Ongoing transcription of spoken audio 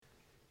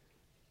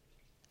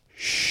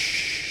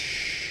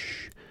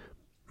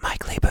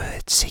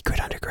Secret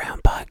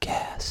Underground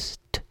Podcast.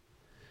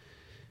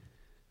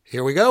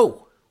 Here we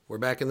go. We're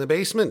back in the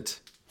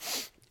basement.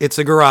 It's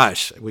a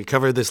garage. We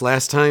covered this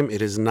last time.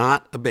 It is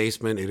not a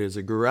basement. It is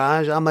a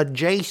garage. I'm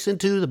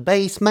adjacent to the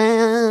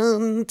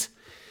basement.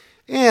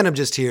 And I'm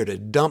just here to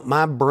dump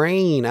my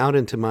brain out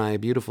into my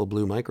beautiful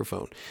blue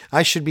microphone.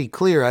 I should be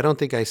clear. I don't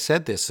think I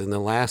said this in the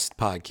last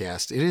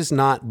podcast. It is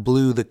not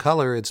Blue the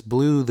color. It's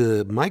Blue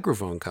the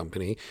microphone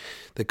company.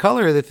 The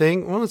color of the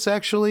thing, well, it's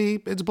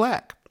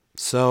black.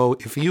 So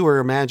if you were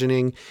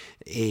imagining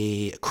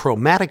a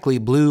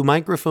chromatically blue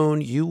microphone,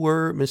 you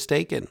were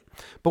mistaken.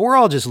 But we're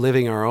all just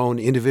living our own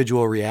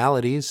individual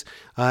realities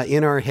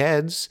in our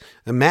heads,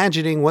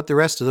 imagining what the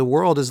rest of the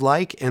world is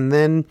like, and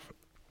then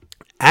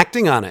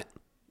acting on it.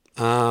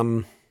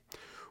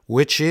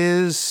 Which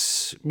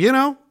is,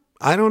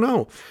 I don't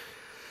know.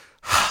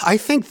 I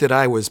think that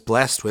I was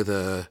blessed with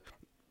a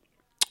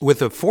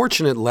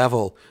fortunate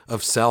level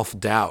of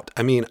self-doubt.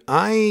 I mean,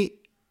 I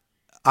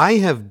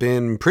have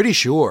been pretty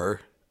sure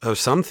of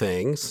some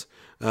things,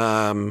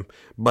 but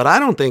I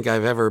don't think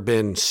I've ever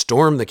been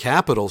storm the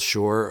Capitol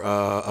sure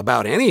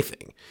about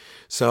anything.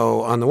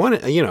 So on the one,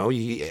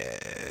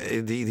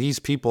 these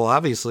people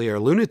obviously are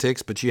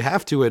lunatics, but you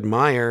have to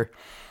admire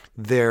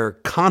their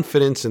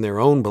confidence in their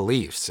own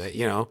beliefs.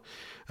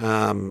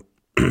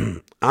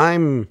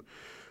 I'm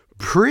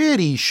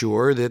pretty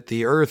sure that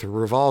the earth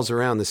revolves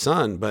around the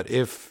sun, but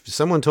if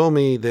someone told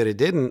me that it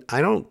didn't, I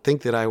don't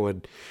think that I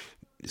would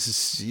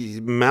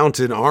mount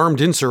an armed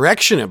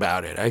insurrection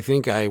about it. I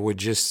think I would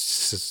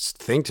just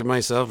think to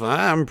myself,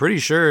 I'm pretty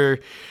sure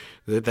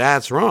that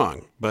that's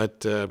wrong.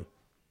 But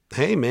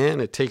hey,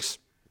 man, it takes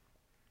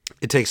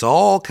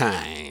all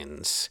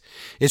kinds.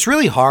 It's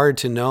really hard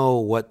to know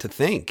what to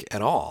think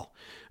at all.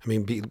 I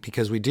mean,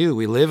 because we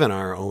live in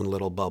our own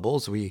little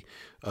bubbles. We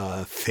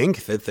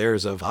think that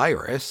there's a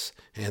virus,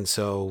 and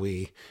so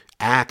we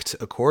act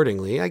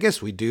accordingly. I guess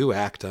we do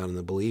act on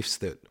the beliefs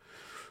that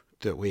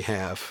we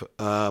have.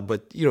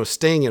 But,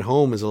 staying at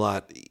home is a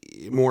lot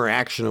more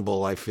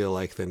actionable, I feel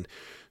like, than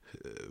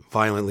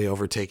violently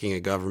overtaking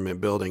a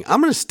government building. I'm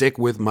going to stick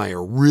with my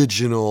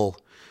original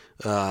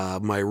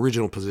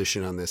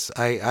position on this.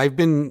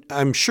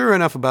 I'm sure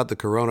enough about the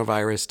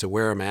coronavirus to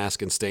wear a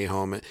mask and stay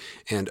home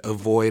and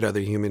avoid other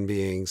human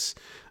beings.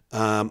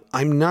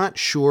 I'm not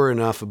sure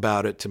enough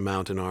about it to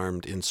mount an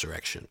armed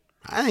insurrection.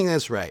 I think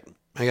that's right.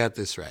 I got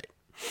this right.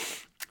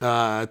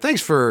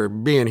 Thanks for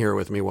being here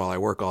with me while I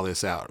work all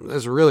this out.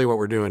 That's really what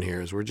we're doing here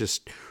is we're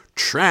just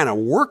trying to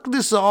work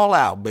this all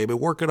out, baby.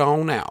 Work it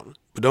on out.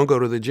 But don't go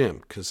to the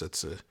gym because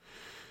that's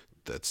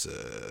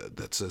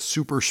a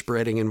super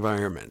spreading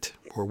environment.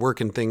 We're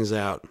working things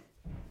out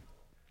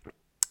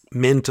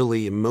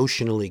mentally,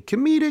 emotionally,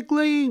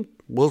 comedically.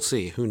 We'll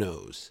see. Who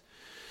knows?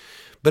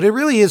 But it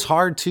really is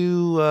hard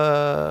to,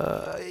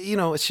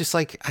 it's just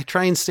like I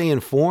try and stay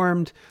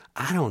informed.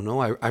 I don't know.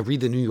 I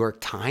read the New York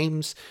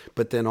Times,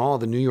 but then all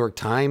the New York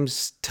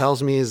Times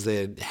tells me is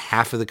that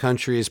half of the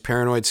country is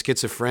paranoid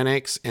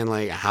schizophrenics and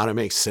like how to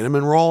make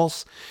cinnamon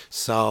rolls.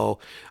 So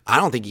I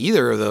don't think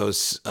either of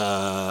those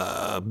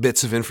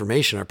bits of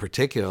information are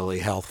particularly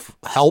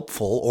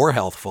helpful or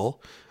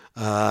healthful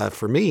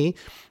for me.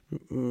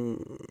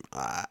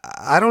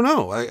 I don't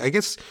know. I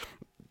guess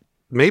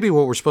maybe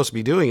what we're supposed to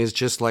be doing is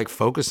just like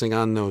focusing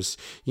on those,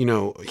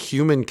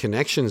 human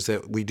connections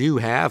that we do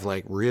have,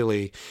 like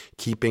really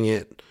keeping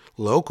it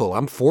local.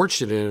 I'm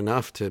fortunate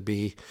enough to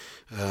be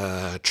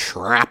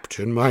trapped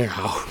in my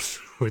house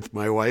with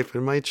my wife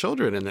and my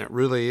children. And that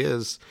really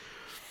is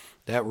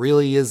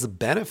a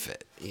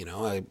benefit.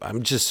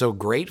 I'm just so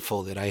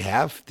grateful that I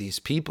have these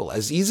people.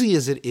 As easy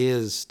as it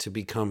is to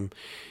become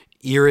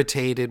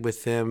irritated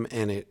with them,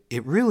 and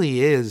it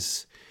really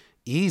is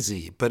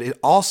easy, but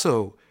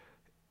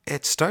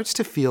it starts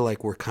to feel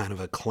like we're kind of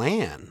a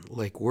clan,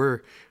 like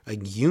we're a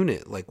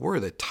unit, like we're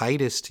the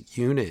tightest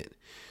unit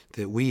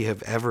that we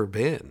have ever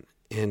been.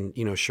 And,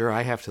 sure,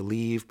 I have to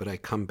leave, but I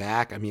come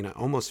back. I mean, I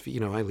almost,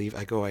 I leave,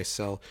 I go and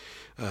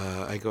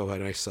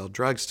I sell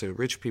drugs to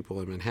rich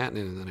people in Manhattan,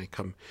 and then I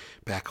come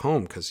back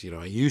home because,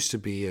 I used to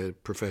be a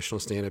professional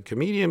stand-up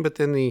comedian, but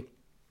then the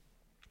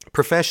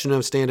profession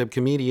of stand-up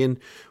comedian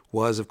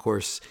was, of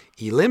course,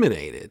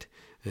 eliminated.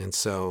 And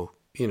so,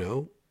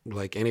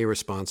 like any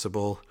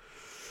responsible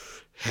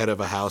head of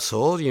a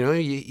household,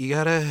 you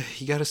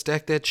gotta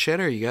stack that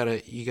cheddar. You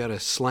gotta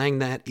slang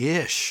that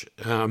ish.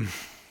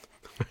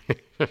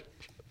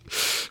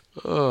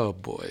 Oh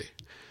boy.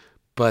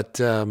 But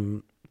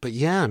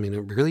yeah, I mean,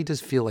 it really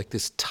does feel like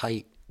this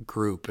tight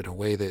group in a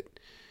way that,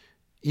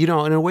 in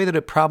a way that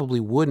it probably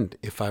wouldn't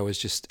if I was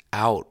just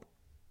out,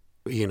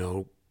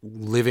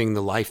 living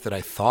the life that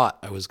I thought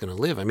I was going to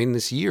live. I mean,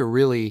 this year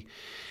really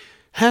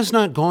has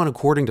not gone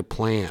according to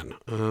plan.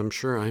 I'm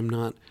sure I'm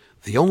not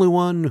the only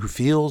one who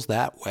feels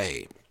that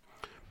way.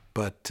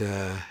 But,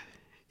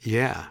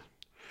 yeah,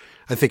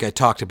 I think I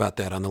talked about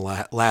that on the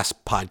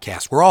last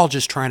podcast. We're all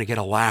just trying to get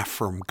a laugh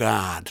from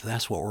God.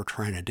 That's what we're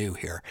trying to do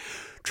here.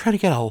 Trying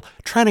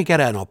to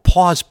get an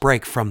applause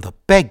break from the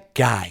big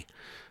guy.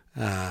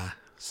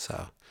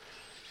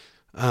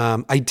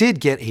 I did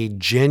get a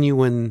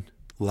genuine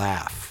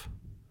laugh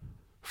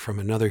from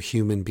another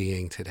human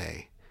being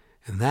today.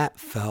 And that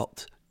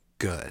felt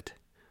good.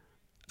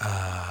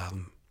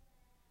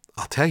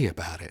 I'll tell you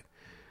about it.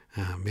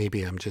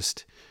 Maybe I'm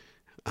just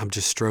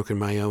stroking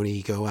my own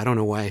ego. I don't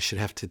know why I should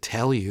have to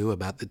tell you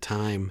about the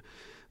time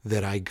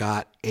that I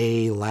got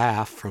a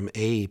laugh from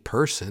a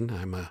person.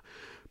 I'm a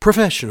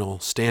professional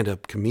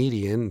stand-up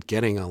comedian.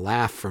 Getting a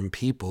laugh from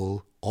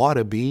people ought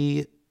to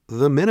be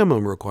the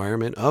minimum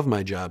requirement of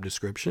my job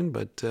description.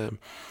 But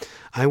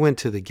I went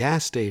to the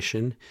gas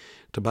station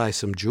to buy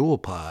some Jewel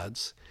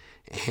Pods,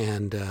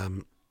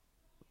 and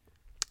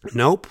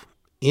nope,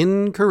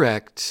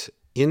 incorrect.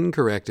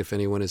 If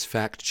anyone is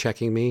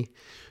fact-checking me,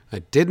 I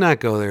did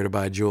not go there to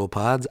buy Jewel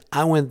Pods.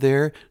 I went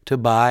there to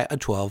buy a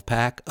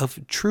 12-pack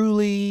of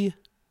Truly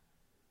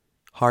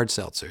hard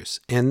seltzers.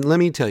 And let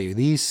me tell you,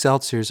 these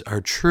seltzers are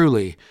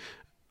truly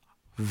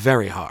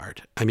very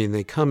hard. I mean,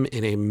 they come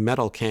in a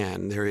metal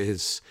can.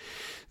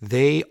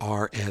 They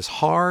are as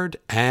hard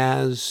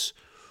as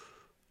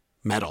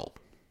metal.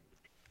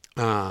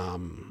 I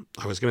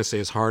was going to say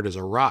as hard as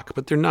a rock,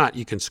 but they're not.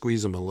 You can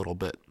squeeze them a little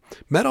bit.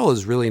 Metal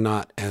is really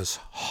not as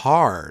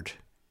hard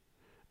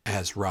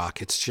as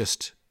rock. It's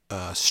just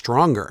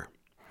stronger.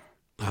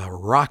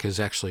 Rock is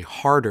actually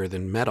harder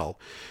than metal,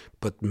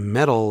 but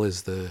metal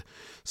is the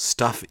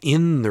stuff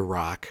in the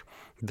rock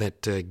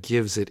that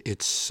gives it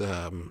its,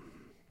 I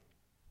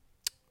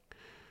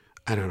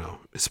don't know,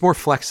 it's more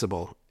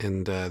flexible,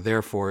 and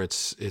therefore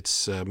it's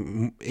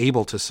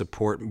able to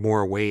support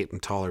more weight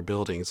and taller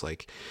buildings.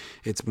 Like,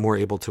 it's more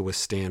able to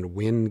withstand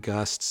wind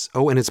gusts.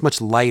 Oh, and it's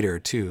much lighter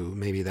too.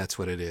 Maybe that's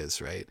what it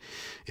is, right?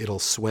 It'll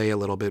sway a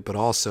little bit, but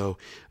also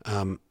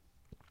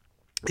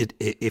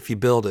if you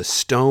build a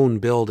stone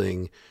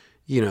building,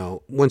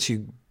 once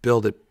you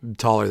build it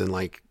taller than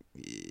like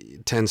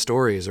 10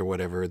 stories or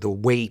whatever, the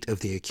weight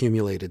of the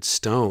accumulated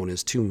stone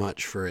is too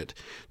much for it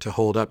to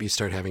hold up. You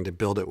start having to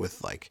build it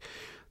with like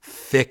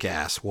thick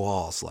ass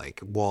walls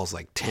like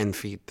 10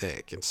 feet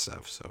thick and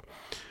stuff. So,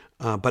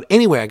 but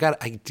anyway, I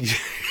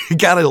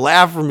got a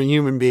laugh from a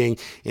human being,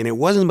 and it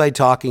wasn't by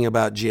talking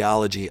about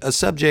geology, a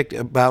subject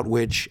about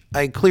which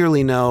I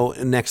clearly know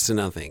next to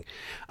nothing.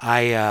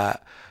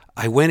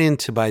 I went in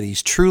to buy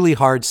these Truly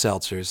hard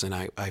seltzers, and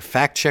I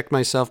fact-checked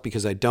myself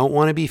because I don't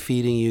want to be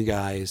feeding you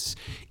guys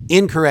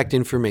incorrect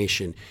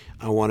information.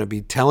 I want to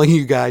be telling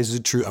you guys the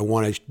truth. I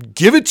want to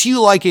give it to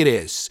you like it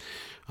is.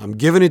 I'm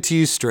giving it to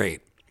you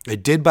straight. I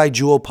did buy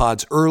Jewel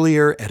Pods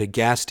earlier at a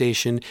gas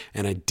station,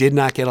 and I did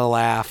not get a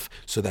laugh,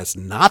 so that's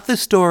not the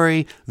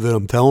story that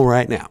I'm telling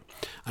right now.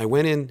 I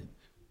went in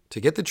to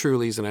get the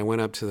Trulies, and I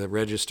went up to the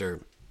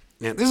register.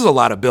 Now, this is a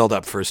lot of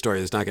build-up for a story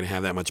that's not going to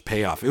have that much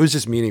payoff. It was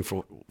just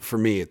meaningful for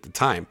me at the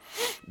time.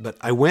 But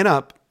I went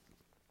up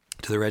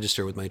to the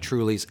register with my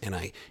Trulies, and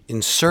I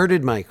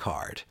inserted my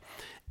card,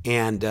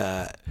 and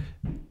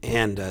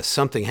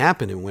something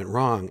happened and went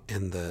wrong.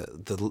 And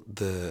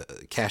the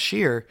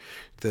cashier,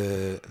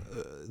 the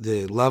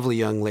lovely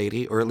young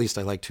lady, or at least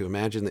I like to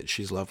imagine that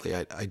she's lovely.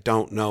 I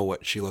don't know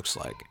what she looks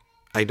like.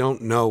 I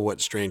don't know what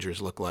strangers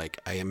look like.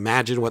 I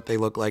imagine what they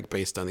look like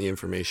based on the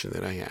information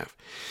that I have.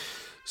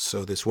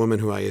 So this woman,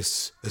 who I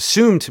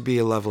assumed to be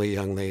a lovely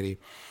young lady,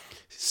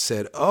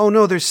 said, "Oh,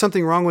 no, there's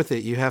something wrong with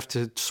it. You have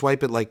to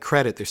swipe it like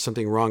credit. There's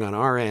something wrong on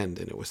our end."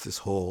 And it was this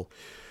whole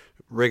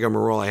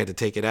rigmarole. I had to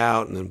take it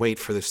out and then wait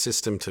for the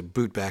system to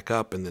boot back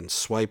up and then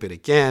swipe it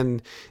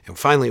again. And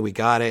finally we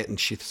got it. And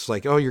she's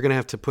like, "Oh, you're going to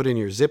have to put in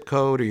your zip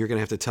code, or you're going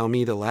to have to tell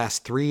me the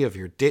last three of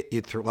your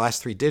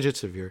last three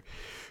digits of your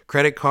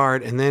credit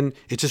card." And then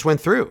it just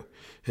went through.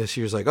 And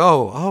she was like,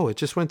 oh, it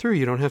just went through.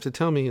 You don't have to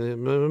tell me.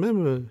 And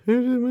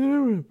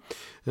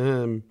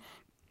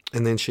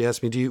then she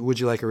asked me, would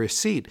you like a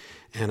receipt?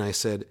 And I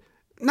said,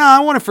 "No, I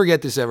want to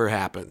forget this ever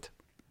happened."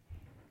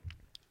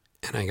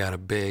 And I got a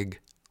big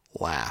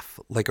laugh,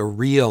 like a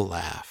real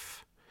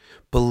laugh.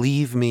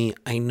 Believe me,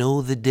 I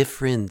know the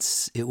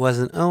difference. It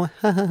wasn't, "Oh,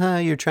 ha, ha, ha,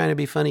 you're trying to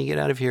be funny, get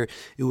out of here."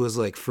 It was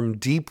like from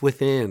deep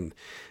within,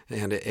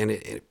 and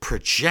it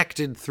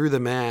projected through the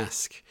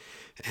mask.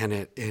 And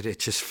it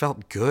just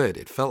felt good.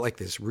 It felt like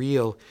this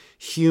real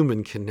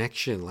human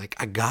connection. Like,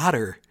 I got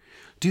her.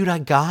 Dude, I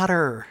got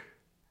her.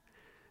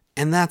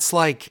 And that's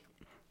like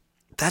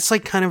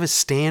kind of a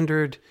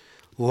standard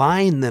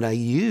line that I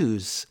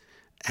use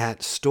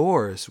at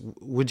stores.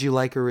 "Would you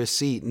like a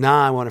receipt?"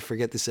 "Nah, I want to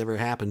forget this ever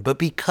happened." But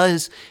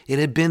because it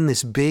had been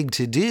this big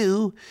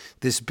to-do,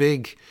 this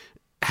big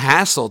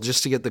hassle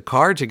just to get the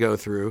card to go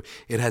through,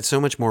 it had so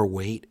much more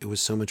weight. It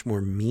was so much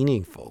more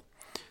meaningful.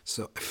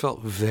 So I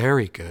felt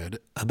very good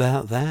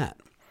about that.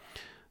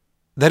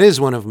 That is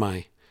one of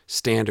my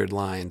standard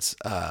lines,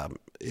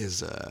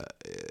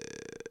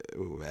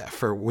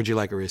 for "Would you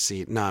like a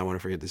receipt?" "No, I want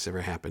to forget this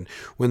ever happened."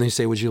 When they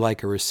say, "Would you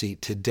like a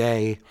receipt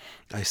today?"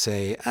 I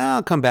say,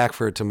 "I'll come back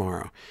for it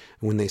tomorrow."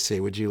 When they say,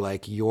 "Would you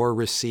like your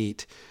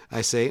receipt?"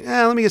 I say,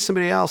 "Let me get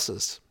somebody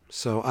else's."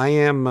 So I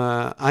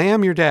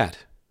am your dad.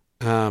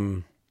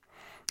 I'm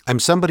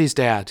somebody's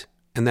dad,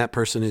 and that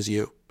person is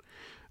you.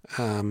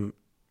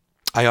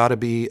 I ought to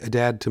be a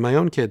dad to my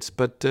own kids,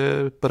 but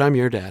I'm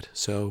your dad.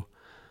 So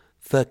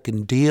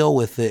Fucking deal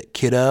with it,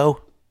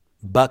 kiddo.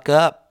 Buck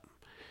up.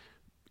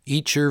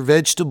 Eat your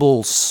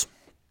vegetables.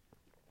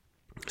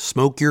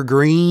 Smoke your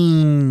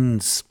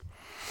greens.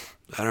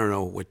 I don't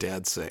know what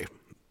dads say,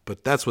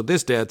 but that's what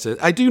this dad says.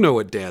 I do know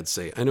what dads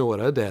say. I know what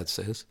a dad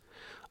says.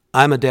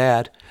 I'm a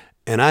dad,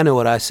 and I know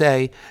what I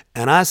say,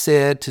 and I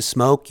said to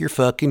smoke your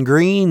fucking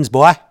greens,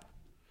 boy.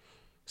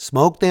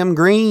 Smoke them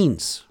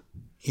greens.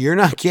 You're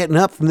not getting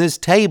up from this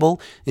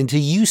table until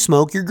you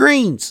smoke your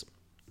greens.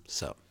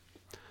 So,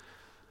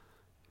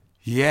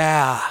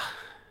 yeah,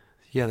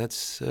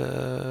 that's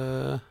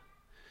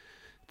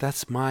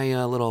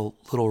my little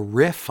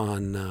riff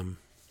on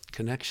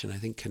connection. I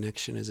think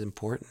connection is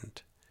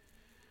important.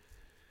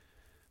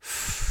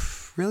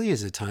 Really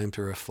is a time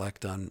to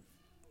reflect on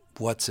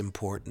what's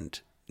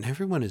important. And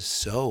everyone is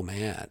so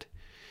mad.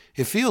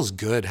 It feels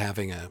good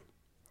having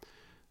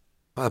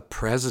a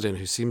president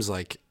who seems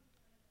like...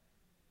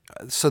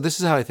 So this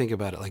is how I think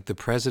about it. Like, the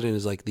president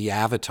is like the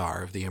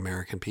avatar of the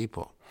American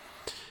people.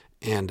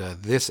 And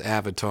this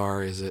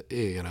avatar is,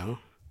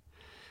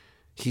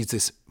 he's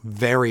this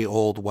very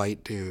old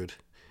white dude.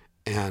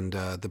 And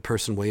the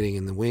person waiting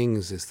in the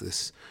wings is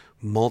this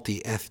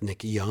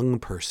multi-ethnic young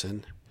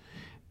person,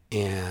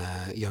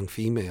 young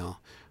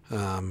female,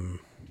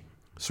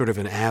 sort of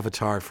an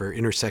avatar for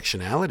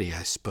intersectionality,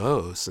 I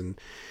suppose. And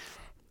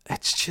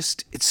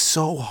it's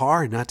so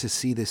hard not to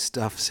see this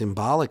stuff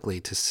symbolically,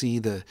 to see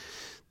the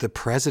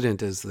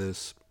president as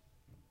this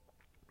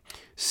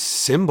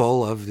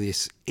symbol of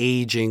this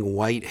aging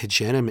white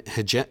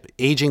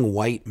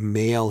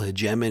male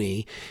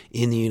hegemony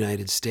in the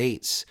United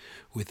States,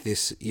 with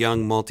this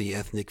young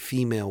multi-ethnic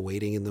female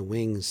waiting in the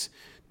wings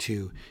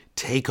to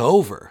take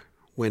over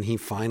when he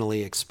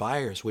finally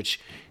expires, which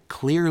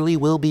clearly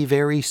will be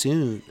very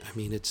soon. I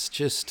mean, it's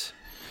just,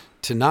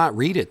 to not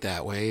read it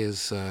that way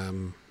is,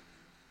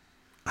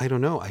 I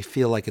don't know. I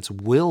feel like it's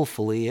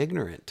willfully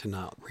ignorant to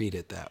not read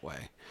it that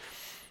way.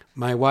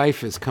 My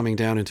wife is coming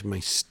down into my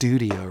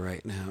studio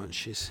right now, and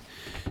she's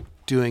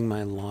doing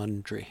my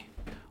laundry.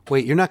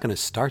 Wait, you're not going to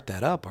start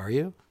that up, are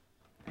you?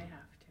 I have to.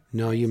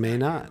 No, you may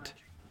not.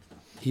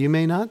 You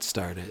may not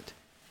start it.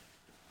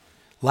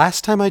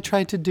 Last time I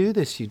tried to do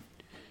this,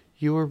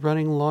 you were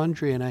running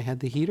laundry and I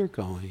had the heater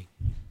going.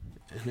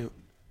 And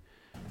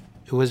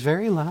it was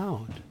very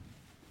loud.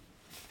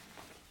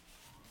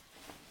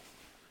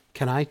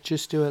 Can I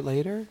just do it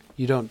later?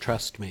 You don't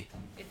trust me.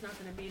 It's not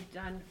going to be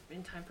done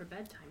in time for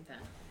bedtime then.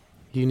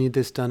 You need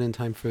this done in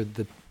time for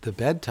the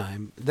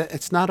bedtime.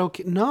 It's not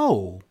okay.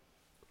 No.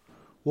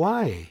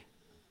 Why?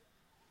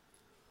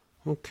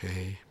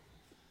 Okay.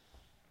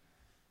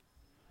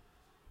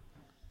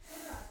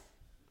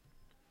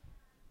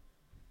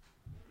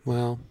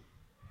 Well,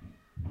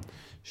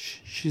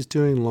 she's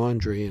doing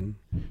laundry, and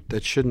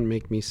that shouldn't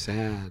make me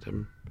sad.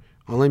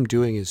 All I'm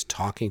doing is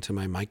talking to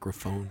my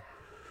microphone.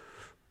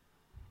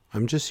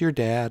 I'm just your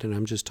dad, and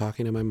I'm just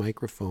talking to my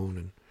microphone.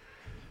 And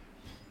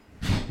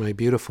my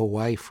beautiful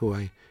wife, who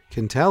I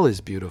can tell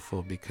is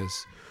beautiful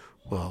because,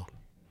 well,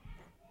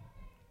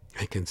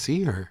 I can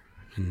see her,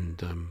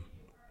 and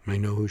I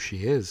know who she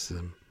is.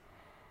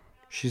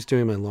 She's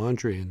doing my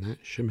laundry, and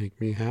that should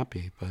make me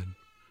happy, but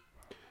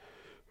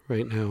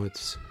right now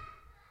it's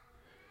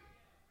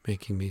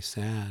making me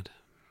sad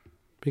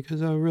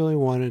because I really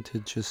wanted to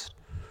just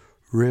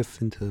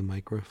riff into the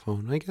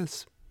microphone. I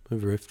guess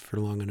I've riffed for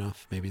long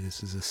enough. Maybe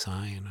this is a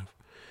sign. I've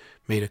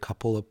made a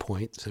couple of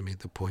points. I made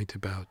the point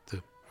about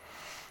the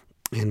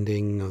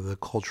ending of the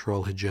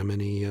cultural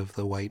hegemony of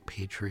the white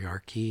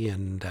patriarchy,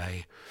 and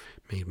I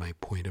made my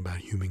point about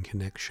human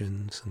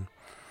connections, and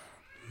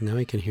now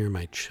I can hear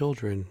my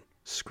children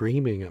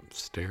screaming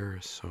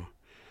upstairs. So,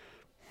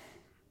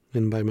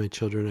 and by my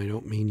children I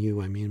don't mean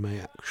you, I mean my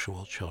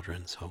actual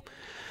children. So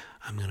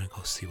I'm gonna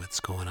go see what's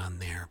going on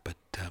there. But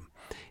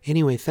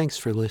anyway, thanks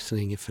for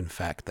listening, if in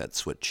fact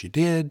that's what you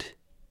did.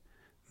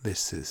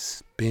 This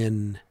has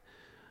been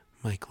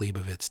Mike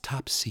Leibovitz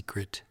Top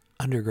Secret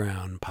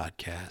Underground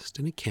Podcast,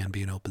 and it can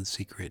be an open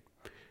secret.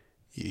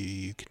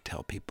 You can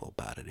tell people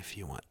about it if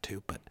you want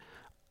to, but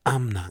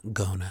I'm not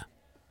gonna.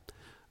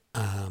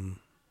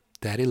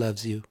 Daddy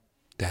loves you.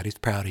 Daddy's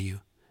proud of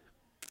you.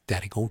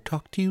 Daddy gonna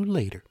talk to you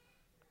later.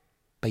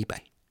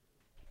 Bye-bye.